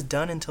Breakfast Club is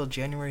done until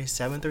January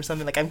 7th or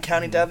something. Like, I'm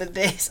counting down the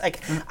days.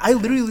 Like, I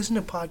literally listen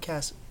to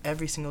podcasts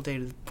every single day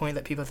to the point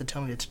that people have to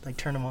tell me to, like,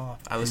 turn them off.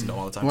 I listen to them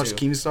all the time Watch too.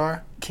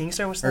 Keemstar.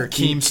 Kingstar, what's Or that?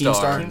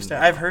 Keemstar. Keemstar.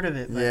 I've heard of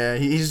it. But Yeah,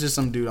 he's just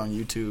some dude on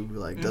YouTube who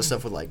like does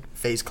stuff with like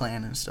FaZe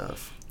Clan and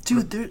stuff.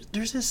 Dude,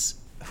 there's this...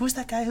 Who's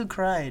that guy who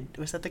cried?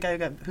 Who's the guy who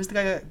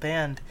got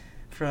banned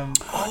from...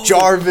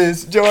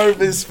 Jarvis, FaZe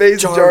Jarvis,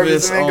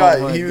 Jarvis, man,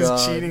 oh my he was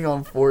God. cheating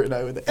on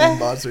Fortnite with the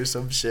inbots or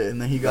some shit, and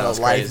then he That got was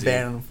a life crazy.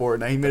 ban on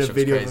Fortnite. He made That a shit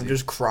was video of him crazy.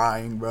 just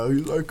crying, bro.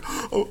 He's like,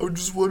 oh, I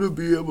just want to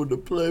be able to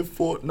play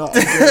Fortnite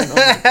again. I'm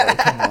like, bro,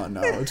 come on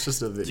now, it's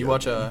just a video. Do you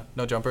watch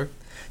No Jumper?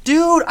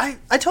 Dude, I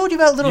told you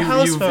about Little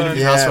House you've Phone.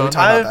 interviewed Yeah, House we Phone?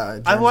 talked about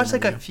that. I during watched the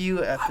like a interview.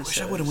 few episodes. I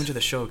wish I would have went to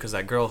the show because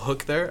that girl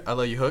Hook there, I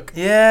Love You Hook. I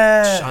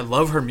Yeah.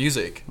 love her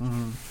music.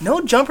 No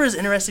Jumper is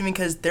interesting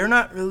because they're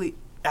not really...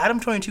 Adam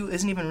 22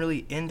 isn't even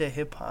really into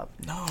hip hop.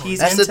 No, He's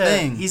That's into the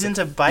thing. He's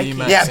into biking.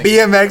 BMX. Yeah,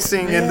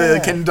 BMXing and the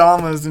Yeah.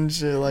 kendamas and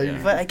shit. Like, Yeah.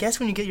 But I guess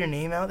when you get your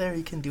name out there,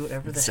 you can do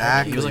whatever the heck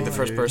exactly. He was like the you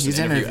first want. person He's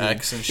to interview interviewed.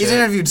 X and shit. He's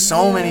interviewed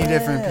so many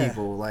different Yeah.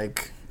 people.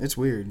 Like, it's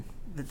weird.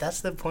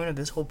 That's the point of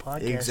this whole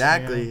podcast.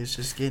 Exactly. you know? It's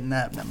just getting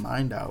that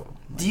mind out.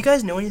 Do you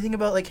guys know anything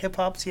about like hip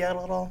hop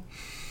Seattle at all?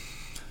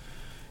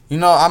 You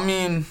know, I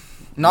mean,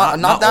 not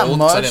that old,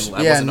 'cause I much. didn't-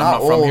 I Yeah, wasn't- I'm not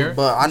not from old, here,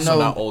 but I so know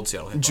not old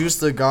Seattle hip-hop. Juice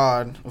the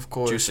God, of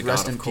course. Juice the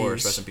Rest God, in of course.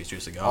 peace. Rest in peace,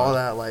 Juice the God. All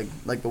that,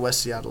 like the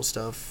West Seattle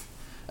stuff.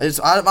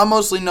 I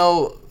mostly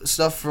know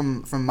stuff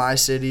from my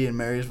city and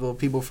Marysville.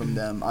 People from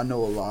them. I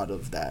know a lot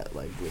of that,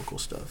 like local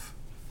stuff.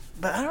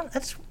 But I don't.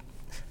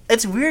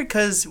 It's weird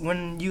because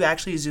when you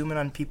actually zoom in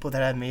on people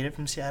that have made it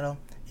from Seattle,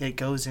 it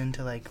goes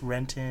into like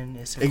Renton,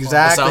 Issaquah.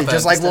 Exactly, South just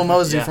End like stuff, Lil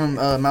Mosey yeah. from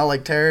Mount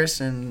Lake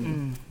Terrace,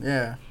 and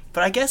yeah.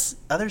 But I guess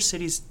other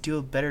cities do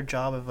a better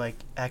job of like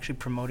actually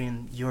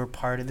promoting your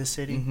part of the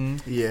city. Mm-hmm.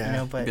 Yeah. You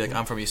know, but Be like,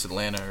 I'm from East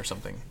Atlanta or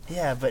something.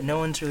 yeah, but no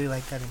one's really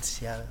like that in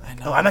Seattle. I Like,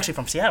 know. oh, I'm actually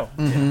from Seattle.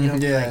 Mhm, You know,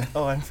 yeah. like,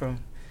 oh, I'm from.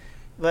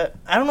 But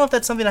I don't know if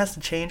that's something that has to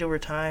change over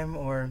time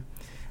or,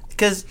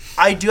 because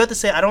I do have to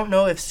say I don't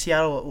know if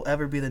Seattle will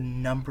ever be the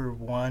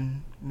 #1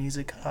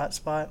 music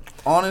hotspot.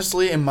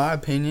 Honestly, in my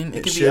opinion, it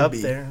could be should up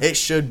be. there. It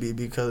should be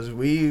because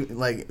we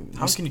like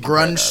How can you deny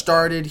grunge that?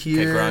 started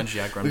here. grunge,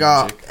 yeah, grunge We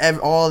got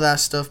music. all of that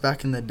stuff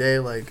back in the day.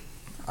 Like,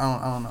 I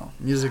don't know.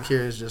 Music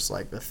here is just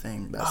like a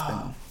thing that's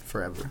been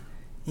forever.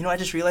 You know, I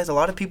just realized a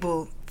lot of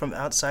people from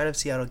outside of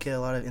Seattle get a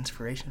lot of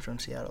inspiration from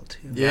Seattle too.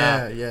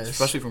 Yeah, yes.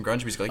 Especially from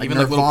grunge music. Like, Like even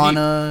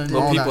Nirvana and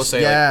like all little people that-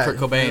 say yeah, like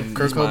Kurt Cobain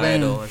Kurt is my Cobain.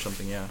 idol or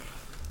something. Yeah,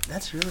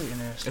 That's really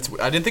interesting.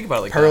 I didn't think about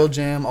it like Pearl that.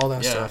 Jam, all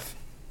that Yeah. stuff.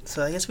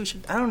 So I guess we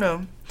should. I don't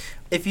know.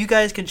 If you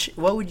guys could,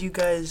 what would you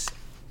guys?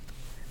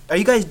 Are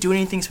you guys doing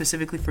anything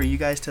specifically for you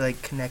guys to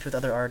like connect with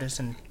other artists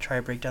and try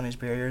to break down these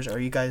barriers? Or are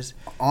you guys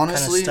kind of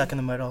Honestly, stuck in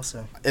the mud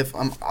also?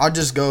 I'll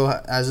just go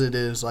as it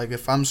is. Like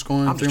if I'm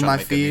scrolling I'm just through trying my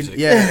to make good feed, music.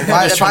 yeah.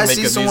 I'm just If trying I to make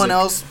see good someone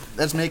music. else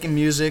that's making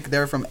music,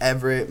 they're from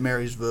Everett,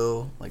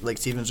 Marysville, like Lake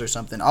Stevens or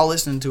something, I'll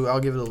listen to it.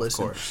 I'll give it a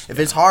listen. course, If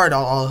yeah. it's hard,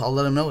 I'll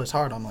let them know it's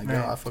hard. I'm like, yo,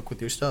 Right. I fuck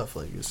with your stuff.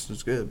 Like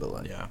it's good, but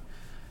like Yeah.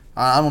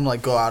 I don't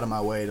like go out of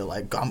my way to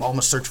like I'm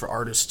gonna search for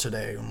artists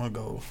today. I'm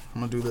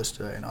gonna do this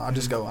today. No, I'll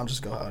just go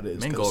how it is.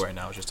 Main 'cause- goal right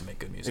now is just to make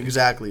good music.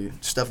 Exactly.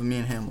 Stuff me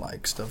and him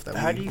like stuff that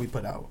How do you- we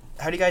put out.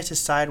 How do you guys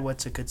decide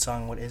what's a good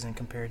song, what isn't,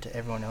 compared to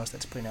everyone else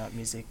that's putting out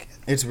music?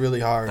 It's really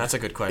hard. That's a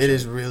good question. It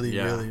is really,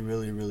 Yeah.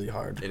 really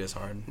hard. It is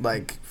hard.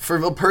 Like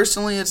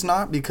personally, it's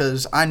not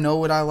because I know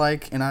what I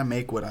like and I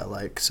make what I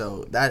like.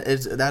 So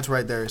that's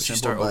right there. It's You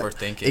simple. start But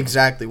overthinking.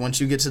 exactly.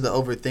 Once you get to the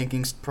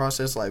overthinking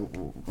process, like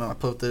when I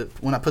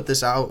put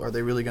this out, are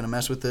they really gonna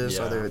mess with this?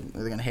 Yeah. Are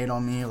they gonna hate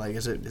on me? Like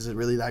is it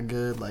really that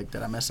good? Like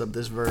did I mess up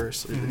this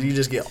verse? You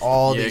just get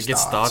all Yeah, these it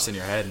gets thoughts. thoughts in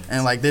your head.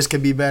 And like this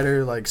could be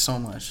better. Like so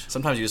much.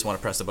 Sometimes you just want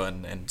to press the button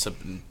and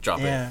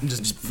drop Yeah. it.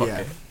 Just fuck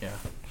it. Yeah.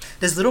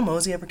 Does Little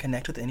Mosey ever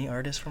connect with any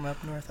artists from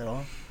up north at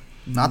all?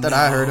 Not that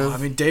I heard No, of. I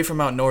mean, Dave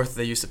from out north,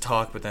 they used to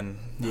talk, but then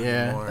not Yeah.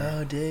 anymore.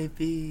 Oh, Dave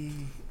B.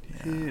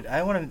 Yeah. Dude,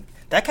 I want to.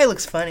 That guy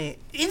looks funny.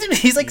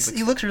 He's like He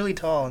he looks really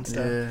tall and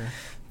stuff. Yeah.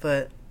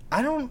 But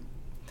I don't.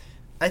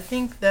 I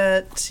think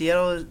that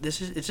Seattle it's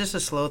just a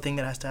slow thing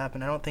that has to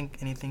happen. I don't think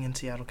anything in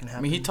Seattle can I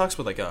happen. mean, he talks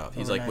with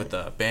he's like with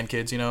the band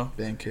kids, you know,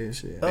 Band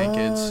case, yeah. Band Oh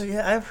Kids.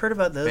 yeah, I've heard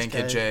about those Band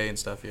Kid guys. J and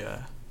stuff. Yeah.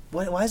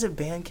 Why is it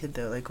band kid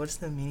though? Like, what's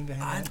the meaning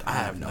behind that? I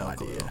have no no idea.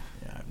 clue.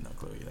 Yeah, I have no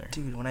clue either.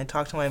 Dude, when I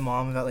talk to my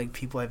mom about like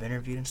people I've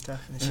interviewed and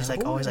stuff, and she's Yeah.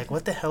 like always like,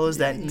 "What the hell is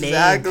that name?"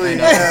 Exactly.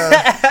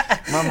 Yeah.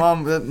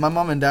 my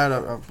mom and dad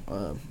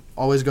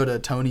always go to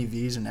Tony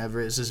V's in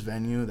Everett. It's this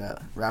venue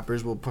that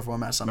rappers will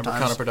perform at sometimes.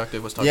 Remember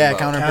Counterproductive was talking Yeah,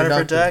 about.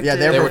 counterproductive. Yeah,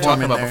 They were talking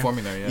performing about there.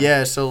 performing there. Yeah.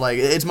 Yeah, so like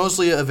it's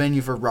mostly a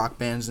venue for rock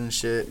bands and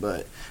shit.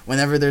 But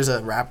whenever there's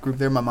a rap group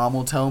there, my mom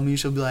will tell me,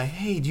 she'll be like,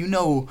 "Hey, do you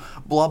know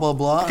blah blah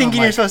blah?" And Thinking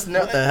I'm you're like, supposed to know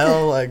what the it.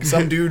 hell? Like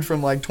some dude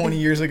from like 20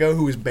 years ago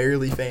who was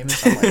barely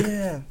famous. I'm like,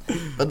 Yeah.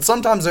 but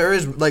sometimes there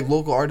is like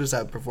local artists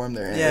that perform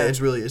there. And Yeah.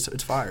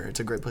 it's fire. It's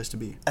a great place to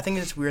be. I think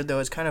it's weird though.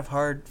 It's kind of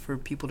hard for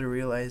people to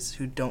realize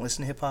who don't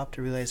listen to hip hop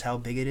to realize how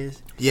big it is.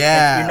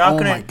 Yeah. Like, you're not oh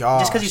gonna my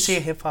gosh. just because you say a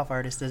hip hop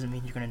artist doesn't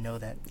mean you're gonna know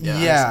that.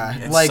 Yeah,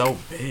 It's like so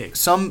big.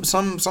 some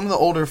of the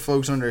older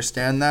folks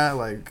understand that,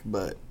 like,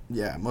 but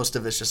yeah, most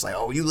of it's just like,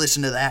 oh, you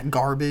listen to that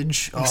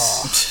garbage? Oh,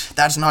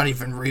 that's not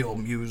even real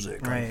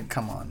music. Like, Right.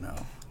 come on,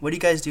 no. What do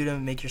you guys do to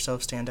make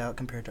yourself stand out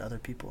compared to other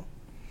people?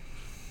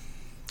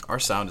 Our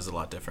sound is a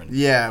lot different.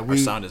 Yeah, Our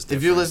sound is if you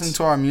different. listen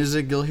to our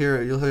music, you'll hear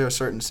a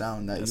certain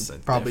sound that It's you a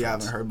probably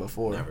difference. haven't heard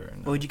before. Never.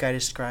 What would you guys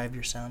describe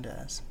your sound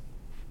as?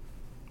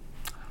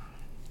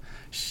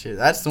 Shit,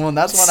 that's the one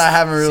I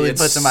haven't really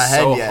put in my head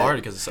so yet. hard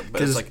because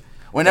but it's 'Cause like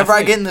whenever I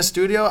definitely- get in the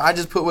studio, I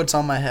just put what's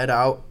on my head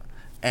out,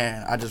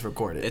 and I just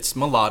record it. it's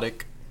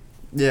melodic.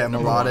 Yeah, Number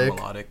one, melodic,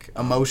 melodic,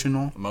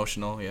 emotional,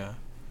 emotional. Yeah.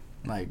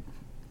 like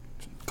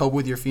cope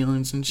with your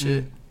feelings and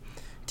shit.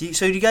 Do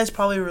you guys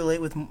probably relate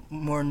with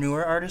more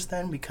newer artists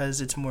then because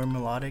it's more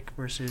melodic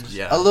versus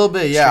Yeah. A little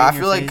bit, yeah. Straight I in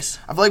your feel face.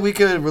 like we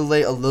could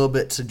relate a little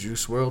bit to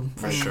Juice WRLD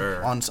For like,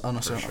 sure. on a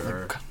For certain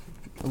sure. like,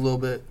 a little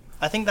bit.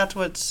 I think that's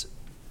what's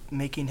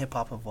making hip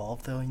hop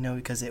evolve though, you know,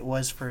 because it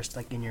was first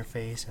like in your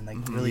face and like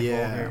really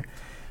Yeah. vulgar,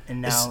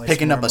 and It's now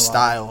picking more up a melodic.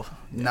 style.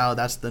 Now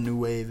that's the new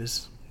wave.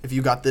 Is if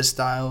you got this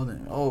style,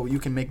 then you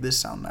can make this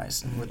sound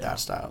nice, and with Yeah. that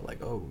style, like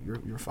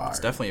you're fire. It's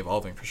definitely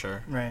evolving for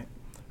sure. Right.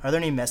 Are there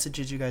any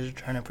messages you guys are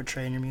trying to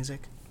portray in your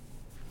music?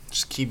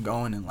 Just keep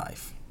going in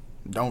life.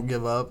 Don't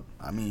give up.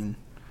 I mean,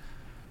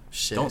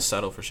 shit. Don't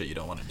settle for shit you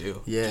don't want to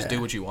do. Yeah. Just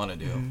do what you want to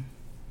do. Mhm.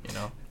 You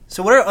know.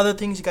 So what are other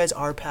things you guys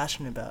are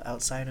passionate about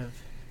outside of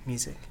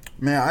music?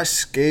 Man, I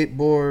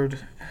skateboard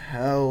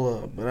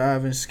hella, but I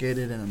haven't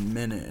skated in a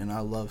minute, and I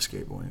love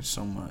skateboarding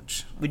so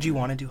much. Would you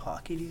want to do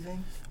hockey, do you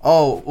think?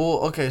 Oh, well,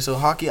 okay, so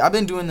hockey, I've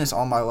been doing this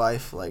all my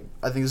life. Like,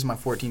 I think this is my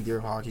 14th year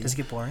of hockey. Does it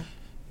get boring?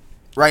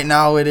 Right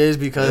now it is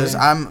because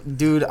Yeah.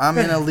 I'm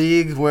in a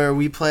league where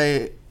we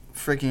play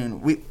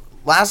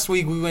last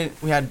week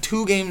we had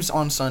 2 games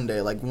on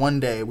Sunday, like one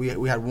day. We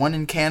had one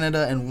in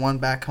Canada and one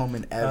back home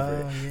in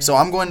Everett. Oh, yeah. So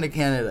I'm going to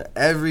Canada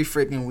every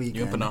freaking weekend.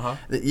 You in Panaha?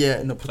 Yeah,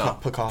 in the No,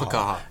 Pakaha.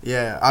 Pakaha.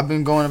 Yeah, I've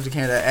been going up to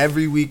Canada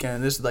every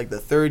weekend. This is like the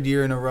 3rd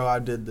year in a row I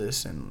did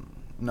this, and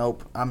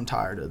nope, I'm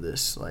tired of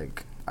this.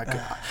 Like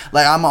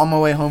I'm on my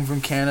way home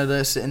from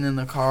Canada, sitting in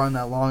the car on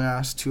that long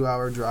ass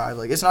 2-hour drive.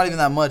 Like it's not even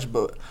that much,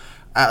 but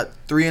at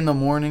 3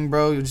 a.m,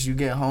 bro, as you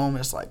get home,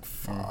 it's like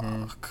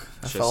fuck.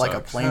 That Shit felt like a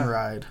sucks. plane Huh.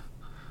 ride.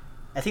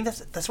 I think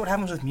that's what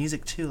happens with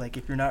music too. Like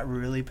if you're not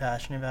really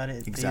passionate about it,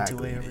 it Exactly.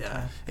 fades away over Yeah.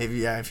 time.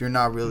 If you're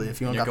not really,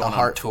 if you don't You're got going the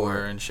heart on tour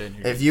for it. and shit.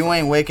 and If you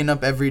ain't waking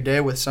up every day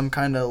with some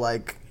kind of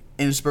like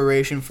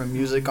inspiration from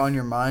music on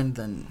your mind,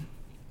 then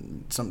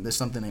there's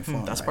something ain't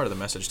fun. that's part of the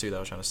message too that I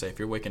was trying to say. If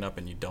you're waking up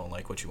and you don't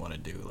like what you want to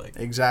do, like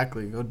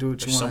Exactly. Go do what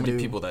you there's so want to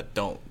many do. people that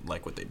don't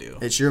like what they do.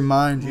 It's your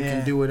mind. You Yeah.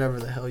 can do whatever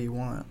the hell you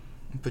want.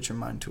 and put your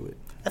mind to it.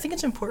 I think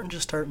it's important to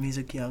start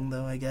music young,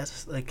 though. I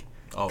guess like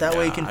Oh, that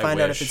way you yeah, can I find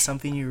out if wish. it's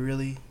something you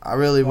really. I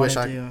really wish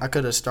wanna do. I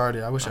could have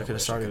started. I wish I I could have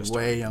wish I started could've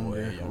way started younger.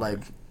 way younger. Like,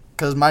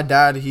 cause my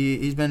dad,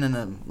 he's been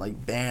in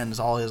like bands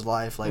all his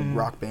life, like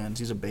rock bands.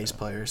 He's a bass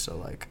player, so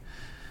like,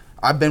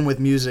 I've been with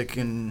music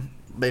and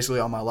basically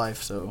all my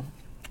life. So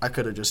I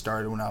could have just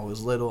started when I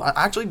was little. I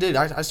actually did.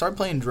 I started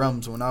playing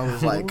drums when I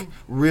was like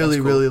really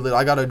cool. really little.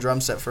 I got a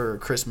drum set for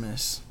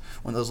Christmas.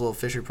 One of those little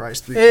Fisher Price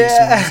 3-piece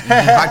ones.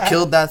 I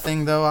killed that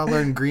thing though. I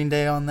learned Green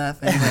Day on that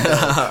thing.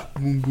 Like,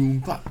 boom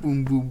boom pop,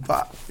 boom boom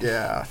pop.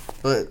 Yeah,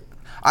 but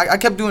I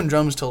kept doing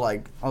drums till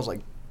like I was like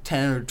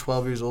 10 or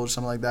 12 years old,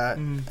 something like that.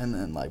 And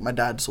then like my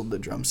dad sold the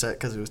drum set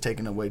because it was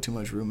taking up way too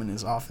much room in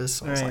his office.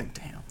 So I was Right. like,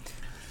 damn.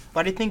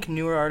 Why do you think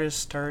newer artists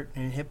start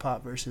in hip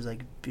hop versus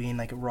like being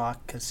like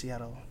rock? Because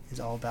Seattle is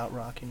all about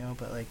rock, you know.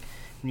 But like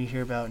when you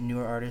hear about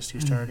newer artists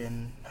who started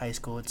in high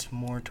school, it's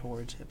more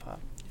towards hip hop.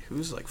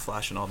 Who's like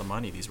flashing all the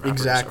money? These rappers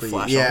Exactly, are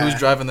flashing. yeah. Who's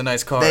driving the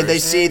nice cars? They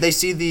see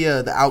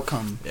the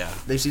outcome. Yeah.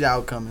 They see the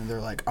outcome and they're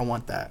like, I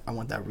want that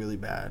really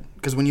bad.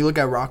 Because when you look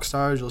at rock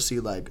stars, you'll see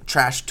like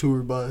trash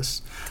tour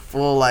bus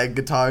full of like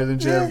guitars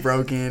and shit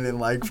broken and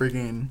like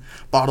freaking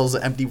bottles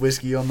of empty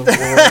whiskey on the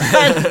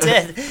floor.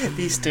 Dead.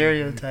 These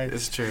stereotypes.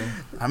 It's true.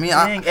 I mean,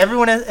 Dang,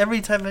 everyone has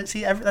every type of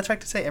that's right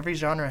to say every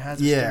genre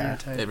has a Yeah.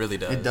 stereotype. It really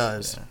does. It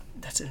does. Yeah.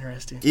 That's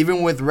interesting.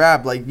 Even with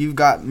rap, like you've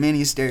got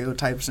many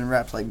stereotypes in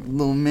rap, like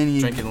little mini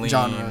Drinking lean.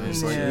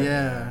 genres. Like, Yeah.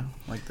 yeah,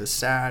 like the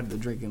sad, the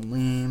drinking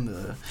lean,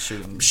 the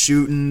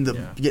Shooting. the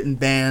Yeah. getting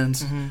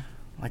bands, Mm-hmm.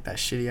 like that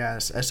shitty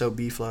ass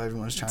SOB flow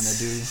everyone's trying to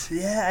do.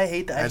 Yeah, I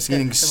hate that. That's I hate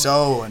getting that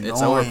so annoying.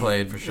 It's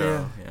overplayed for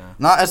sure. Yeah.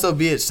 Not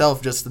SOB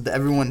itself, just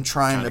everyone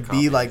trying Trying to to be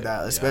copy like it,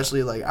 that, yeah.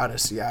 especially like out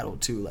of Seattle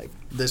too, like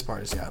this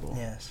part of Seattle.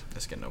 Yes.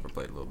 It's getting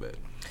overplayed a little bit.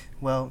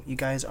 Well, you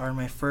guys are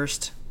my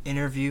first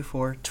interview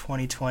for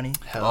 2020.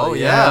 Hell Oh,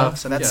 yeah. yeah.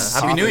 So that's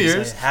Happy New awesome.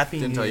 Year's. Happy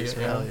Didn't New tell you, Year's.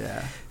 yeah. Hell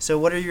yeah. So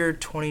what are your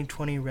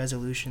 2020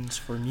 resolutions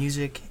for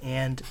music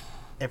and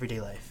everyday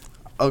life?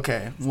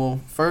 Okay, well,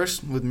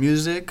 first with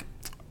music,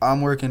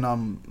 I'm working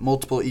on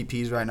multiple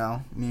EPs right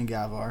now. Me and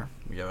Gav are.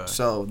 We have a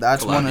So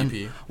that's collab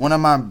EP. one of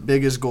my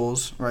biggest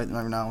goals right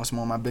now. It's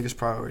one of my biggest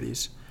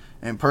priorities.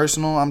 And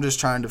personal, I'm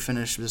just trying to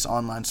finish this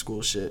online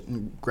school shit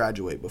and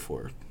graduate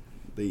before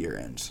the year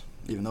ends,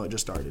 even though it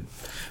just started.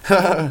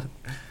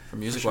 For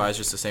music-wise,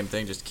 just the same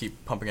thing. Just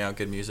keep pumping out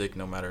good music,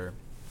 no matter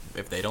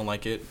if they don't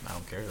like it. I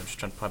don't care. I'm just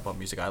trying to pump out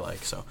music I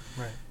like. So,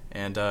 Right.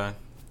 and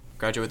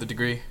graduate with a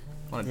degree.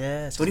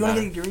 Yes. What do you want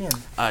to get a degree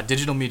in?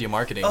 Digital media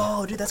marketing.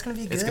 Oh, dude, that's gonna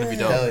be good. It's gonna be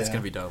dope. Hell It's yeah.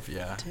 gonna be dope.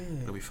 Yeah,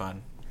 Dude. it'll be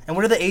fun. And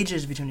what are the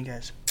ages between you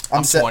guys?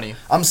 I'm 20.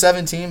 I'm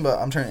 17, but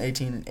I'm turning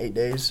 18 in 8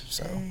 days.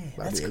 So Hey, about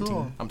to that's be 18.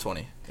 cool. I'm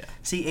 20. Yeah.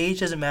 See, age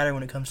doesn't matter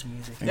when it comes to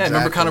music. Yeah.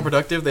 Remember Exactly.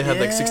 Counterproductive? They had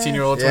like Yeah.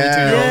 16-year-old, Yeah.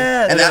 22-year-old.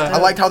 Yeah, And that's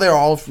I liked how they were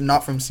all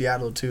not from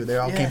Seattle too. They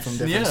all came Yes. from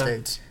different Yeah.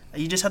 states.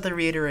 You just have to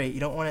reiterate. You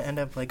don't want to end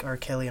up like R.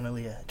 Kelly and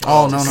Aaliyah. Just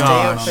Oh no no stay no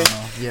away no from-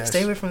 no. Yes.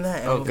 Stay away from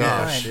that. And Oh, we'll be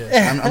gosh, fine.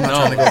 Yes. I'm not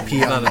trying to go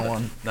pee on none of that that.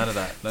 one. None of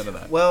that. None of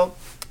that. Well,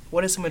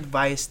 what is some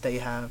advice that you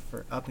have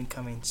for up and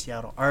coming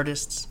Seattle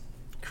artists,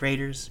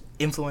 creators,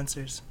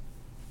 influencers?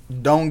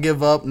 Don't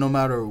give up no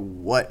matter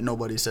what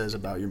nobody says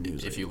about your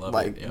music. If you love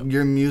like, it, yep.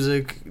 your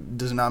music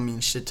does not mean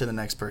shit to the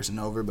next person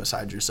over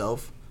besides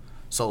yourself.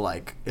 So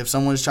like if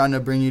someone's trying to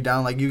bring you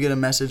down, like you get a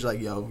message like,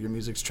 yo, your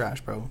music's trash,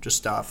 bro. Just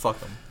stop. Fuck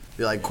them.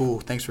 Be like, cool,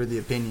 thanks for the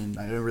opinion.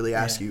 I didn't really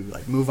ask you.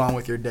 Like, move on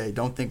with your day.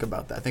 Don't think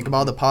about that. Think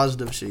about the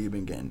positive shit you've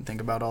been getting. Think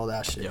about all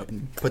that shit Yep.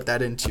 and put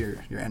that into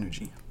your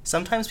energy.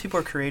 Sometimes people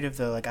are creative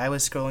though. Like I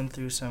was scrolling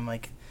through some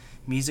like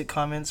music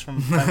comments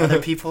from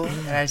other people,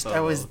 and I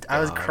was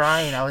gosh.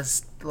 crying. I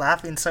was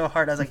laughing so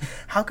hard. I was like,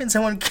 how can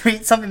someone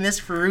create something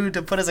this rude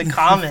to put as a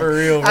comment? For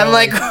real, I'm bro.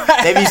 like,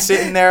 They be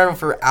sitting there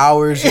for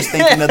hours just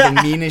thinking of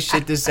the meanest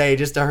shit to say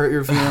just to hurt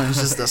your feelings,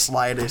 just the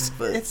slightest.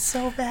 But it's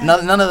so bad.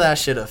 none of that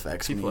shit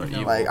affects People me. are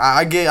evil. Like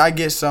I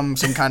get some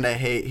kind of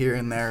hate here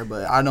and there,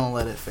 but I don't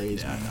let it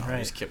phase Yeah, me. no, Right.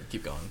 just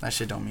keep going. That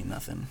shit don't mean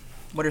nothing.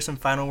 What are some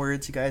final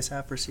words you guys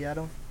have for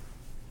Seattle?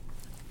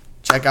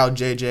 Check out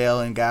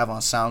JJL and Gav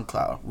on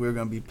SoundCloud. We're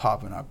gonna be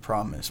popping, I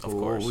promise. Of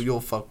course. You'll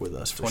fuck with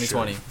us for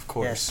 2020. sure. Of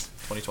course. Yes.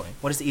 2020.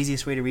 What is the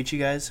easiest way to reach you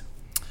guys?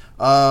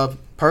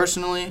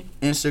 Personally,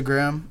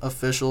 Instagram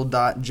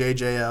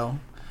official.jjl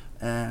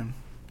and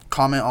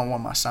comment on one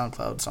of my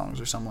SoundCloud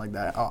songs or something like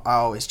that. I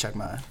always check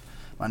my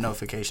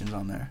notifications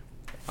on there.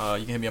 You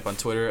can hit me up on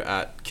Twitter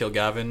at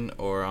KillGavin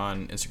or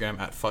on Instagram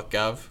at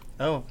FuckGav.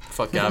 Oh,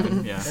 Fuck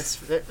Gavin, yeah. that's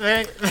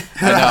very,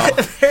 I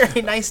know.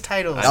 very nice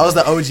title. That was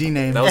the OG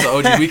name. That was the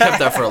OG. We kept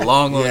that for a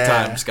long, long Yeah.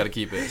 time. Just got to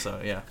keep it.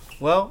 So, yeah.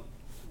 Well,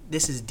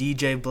 this is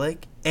DJ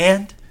Blake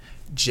and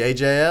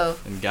JJL.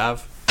 And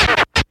Gav.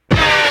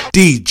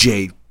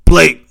 DJ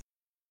Blake.